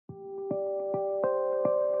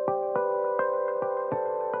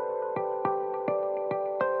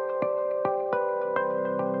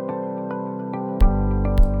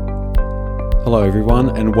Hello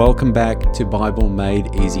everyone, and welcome back to Bible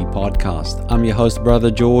Made Easy podcast. I'm your host, Brother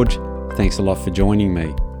George. Thanks a lot for joining me.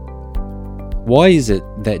 Why is it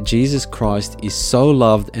that Jesus Christ is so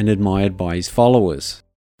loved and admired by his followers?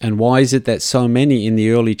 And why is it that so many in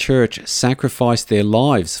the early church sacrificed their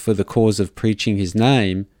lives for the cause of preaching his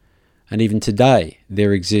name? And even today,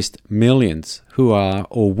 there exist millions who are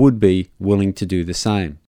or would be willing to do the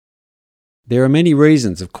same. There are many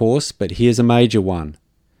reasons, of course, but here's a major one.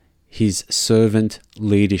 His servant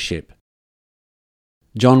leadership.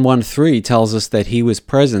 John 1:3 tells us that he was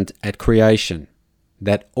present at creation,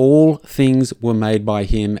 that all things were made by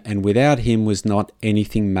him, and without him was not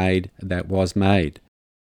anything made that was made.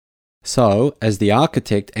 So, as the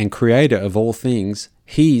architect and creator of all things,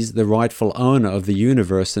 he's the rightful owner of the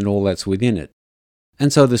universe and all that's within it.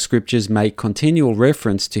 And so the scriptures make continual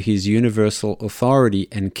reference to his universal authority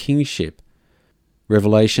and kingship.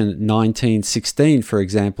 Revelation 19:16, for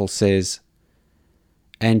example, says,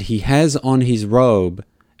 "And he has on his robe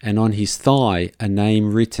and on his thigh a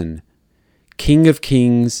name written, King of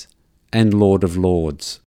Kings and Lord of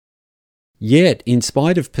Lords." Yet, in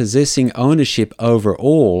spite of possessing ownership over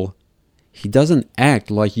all, he doesn't act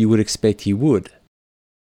like you would expect he would.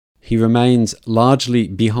 He remains largely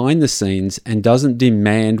behind the scenes and doesn't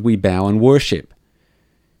demand we bow and worship.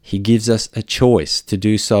 He gives us a choice to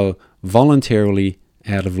do so voluntarily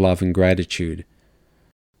out of love and gratitude.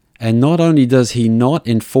 And not only does he not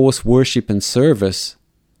enforce worship and service,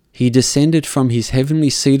 he descended from his heavenly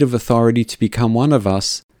seat of authority to become one of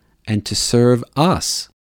us and to serve us.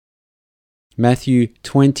 Matthew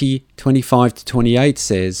 20:25-28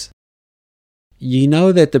 says, "Ye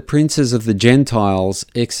know that the princes of the Gentiles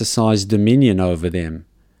exercise dominion over them,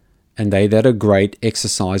 and they that are great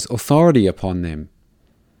exercise authority upon them.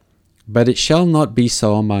 But it shall not be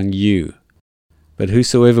so among you. But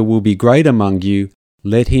whosoever will be great among you,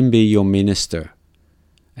 let him be your minister.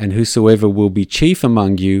 And whosoever will be chief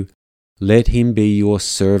among you, let him be your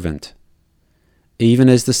servant. Even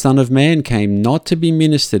as the Son of Man came not to be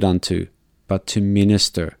ministered unto, but to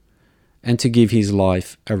minister, and to give his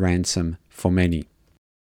life a ransom for many."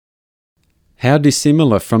 How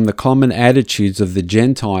dissimilar from the common attitudes of the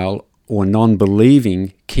Gentile or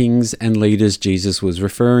non-believing kings and leaders Jesus was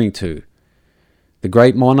referring to. The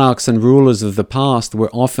great monarchs and rulers of the past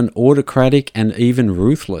were often autocratic and even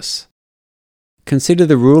ruthless. Consider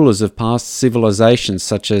the rulers of past civilizations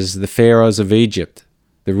such as the pharaohs of Egypt,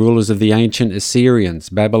 the rulers of the ancient Assyrians,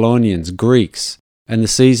 Babylonians, Greeks, and the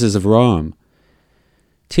Caesars of Rome.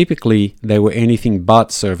 Typically, they were anything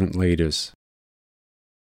but servant leaders.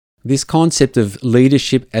 This concept of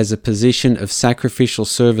leadership as a position of sacrificial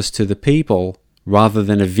service to the people, rather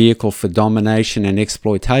than a vehicle for domination and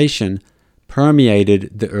exploitation,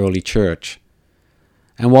 permeated the early church.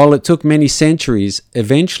 And while it took many centuries,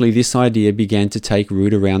 eventually this idea began to take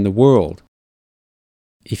root around the world.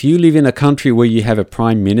 If you live in a country where you have a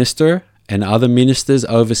prime minister and other ministers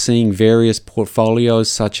overseeing various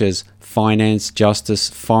portfolios such as finance, justice,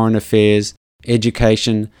 foreign affairs,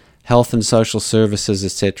 education, health and social services,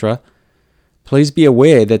 etc., please be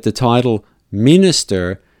aware that the title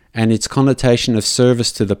minister and its connotation of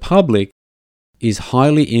service to the public is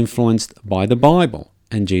highly influenced by the Bible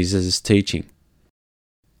and Jesus' teaching.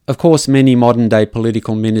 Of course, many modern-day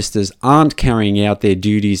political ministers aren't carrying out their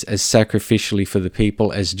duties as sacrificially for the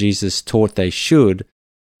people as Jesus taught they should,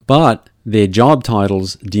 but their job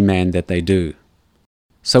titles demand that they do.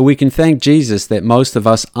 So we can thank Jesus that most of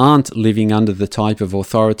us aren't living under the type of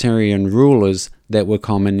authoritarian rulers that were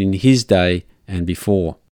common in his day and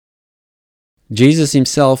before. Jesus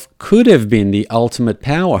himself could have been the ultimate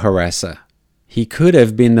power harasser. He could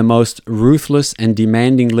have been the most ruthless and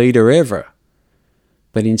demanding leader ever.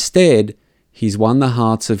 But instead, he's won the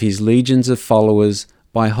hearts of his legions of followers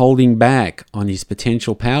by holding back on his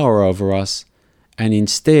potential power over us and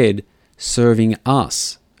instead serving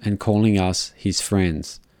us and calling us his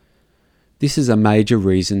friends. This is a major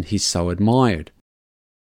reason he's so admired.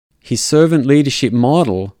 His servant leadership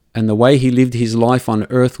model and the way he lived his life on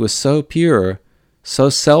earth was so pure, so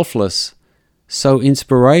selfless, so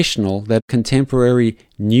inspirational that contemporary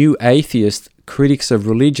new atheist critics of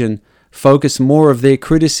religion focus more of their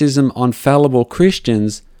criticism on fallible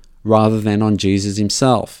Christians rather than on Jesus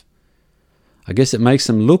himself. I guess it makes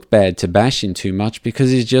them look bad to bash him too much because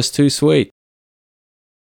he's just too sweet.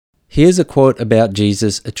 Here's a quote about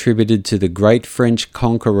Jesus attributed to the great French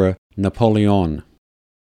conqueror Napoleon.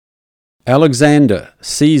 "Alexander,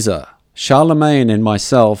 Caesar, Charlemagne and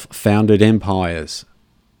myself founded empires.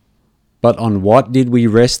 But on what did we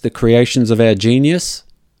rest the creations of our genius?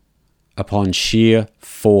 Upon sheer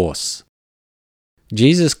force.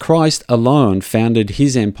 Jesus Christ alone founded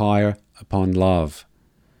his empire upon love.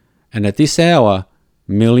 And at this hour,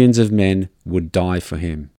 millions of men would die for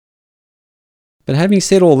him. But having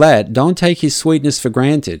said all that, don't take his sweetness for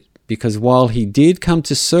granted, because while he did come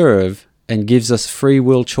to serve and gives us free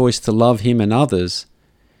will choice to love him and others,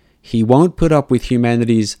 he won't put up with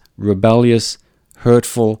humanity's rebellious,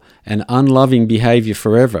 hurtful, and unloving behavior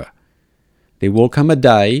forever. There will come a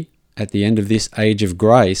day, at the end of this age of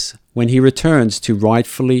grace, when he returns to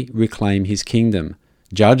rightfully reclaim his kingdom,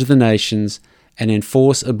 judge the nations, and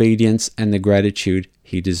enforce obedience and the gratitude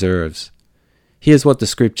he deserves. Here's what the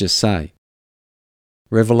scriptures say.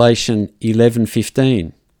 Revelation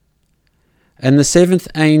 11:15. And the seventh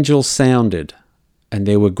angel sounded, and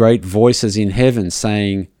there were great voices in heaven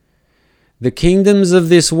saying, The kingdoms of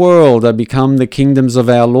this world are become the kingdoms of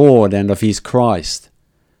our Lord and of his Christ,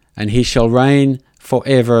 and he shall reign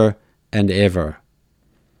forever and ever.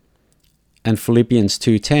 And Philippians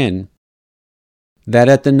 2:10, that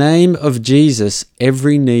at the name of Jesus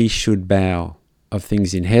every knee should bow, of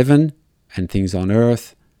things in heaven and things on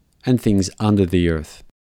earth and things under the earth.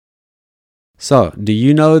 So, do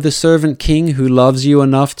you know the servant king who loves you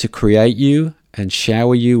enough to create you and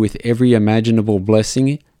shower you with every imaginable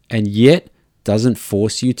blessing, and yet doesn't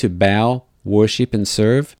force you to bow, worship, and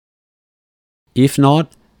serve? If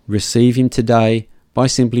not, receive him today by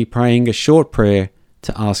simply praying a short prayer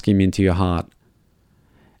to ask him into your heart.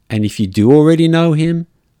 And if you do already know him,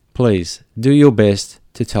 please do your best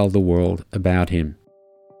to tell the world about him.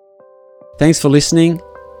 Thanks for listening.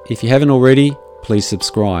 If you haven't already, please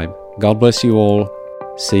subscribe. God bless you all.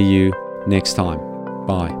 See you next time.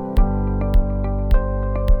 Bye.